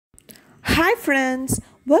Hi friends,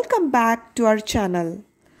 welcome back to our channel.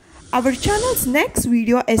 Our channel's next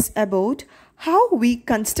video is about how we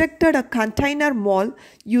constructed a container mall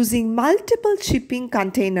using multiple shipping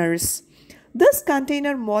containers. This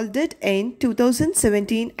container mall did in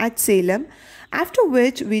 2017 at Salem, after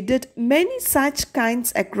which we did many such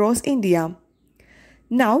kinds across India.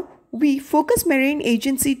 Now, we Focus Marine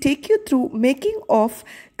Agency take you through making of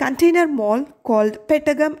container mall called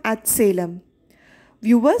Pettagam at Salem.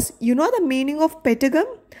 Viewers, you know the meaning of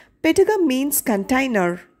Pettagam? Pettagam means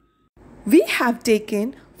container. We have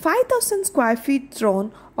taken 5,000 square feet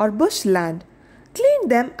thrown or bush land, cleaned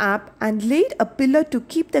them up and laid a pillar to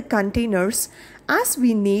keep the containers as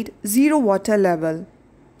we need zero water level.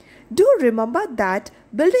 Do remember that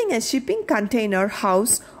building a shipping container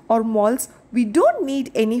house or malls, we don't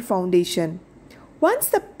need any foundation. Once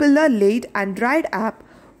the pillar laid and dried up,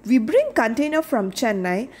 we bring container from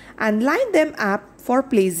Chennai and line them up for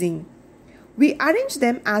placing. We arrange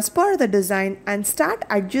them as per the design and start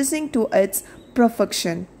adjusting to its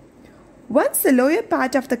perfection. Once the lower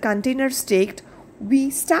part of the container is staked, we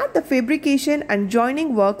start the fabrication and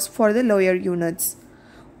joining works for the lower units.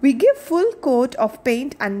 We give full coat of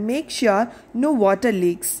paint and make sure no water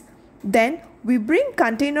leaks. Then we bring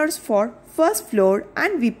containers for first floor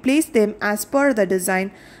and we place them as per the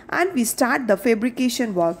design and we start the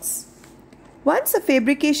fabrication works. Once the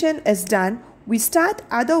fabrication is done, we start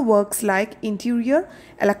other works like interior,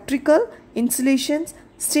 electrical, insulations,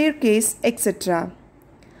 staircase, etc.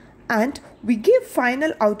 And we give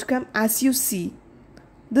final outcome as you see.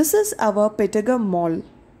 This is our Pettagam mall.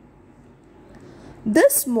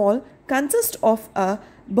 This mall consists of a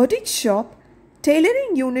boutique shop,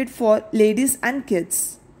 tailoring unit for ladies and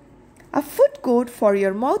kids, a food court for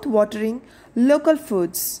your mouth-watering local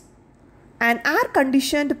foods, an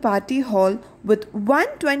air-conditioned party hall with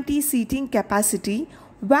 120 seating capacity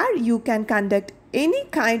where you can conduct any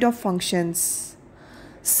kind of functions,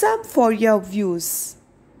 some for your views.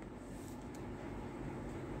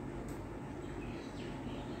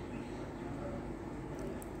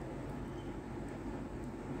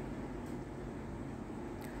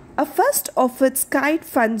 A first of its kind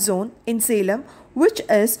fun zone in Salem, which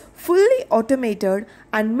is fully automated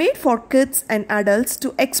and made for kids and adults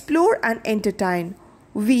to explore and entertain.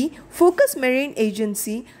 We, Focus Marine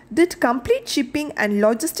Agency, did complete shipping and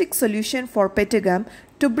logistics solution for Pettagam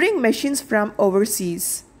to bring machines from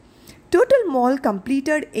overseas. Total mall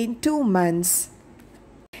completed in 2 months.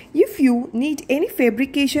 If you need any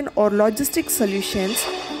fabrication or logistics solutions,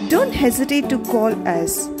 don't hesitate to call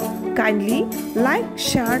us. Kindly like,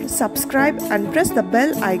 share, subscribe and press the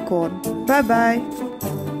bell icon. Bye-bye.